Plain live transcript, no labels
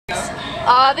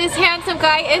This handsome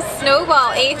guy is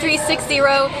Snowball,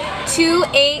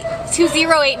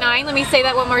 A3602089. Let me say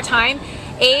that one more time.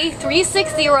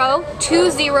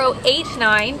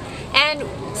 A3602089. And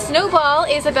Snowball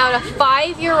is about a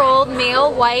 5-year-old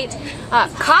male white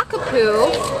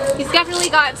Cockapoo. He's definitely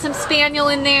got some Spaniel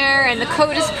in there, and the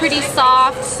coat is pretty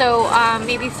soft, so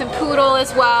maybe some Poodle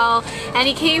as well. And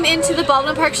he came into the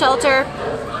Baldwin Park shelter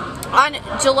on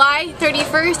July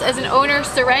 31st as an owner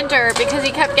surrender because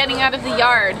he kept getting out of the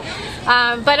yard.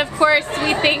 But of course,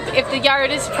 we think if the yard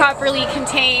is properly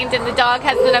contained and the dog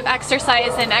has enough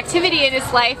exercise and activity in his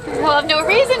life, he'll have no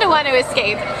reason to want to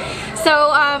escape.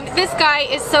 So this guy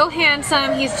is so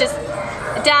handsome. He's just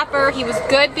dapper. He was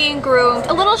good being groomed.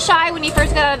 A little shy when he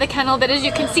first got out of the kennel, but as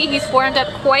you can see, he's formed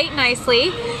up quite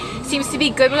nicely. Seems to be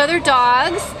good with other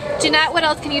dogs. Jeanette, what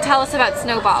else can you tell us about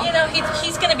Snowball? You know,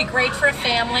 he's going to be great for a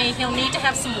family. He'll need to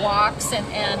have some walks, but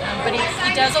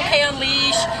he does okay on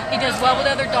leash. He does well with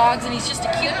other dogs, and he's just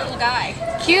a cute little guy.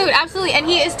 Cute, absolutely. And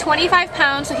he is 25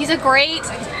 pounds, so he's a great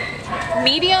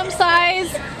medium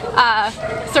size,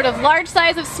 sort of large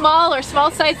size of small or small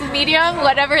size of medium,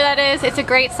 whatever that is. It's a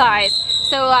great size.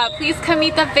 So please come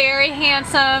meet the very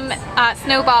handsome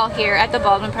Snowball here at the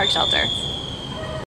Baldwin Park Shelter.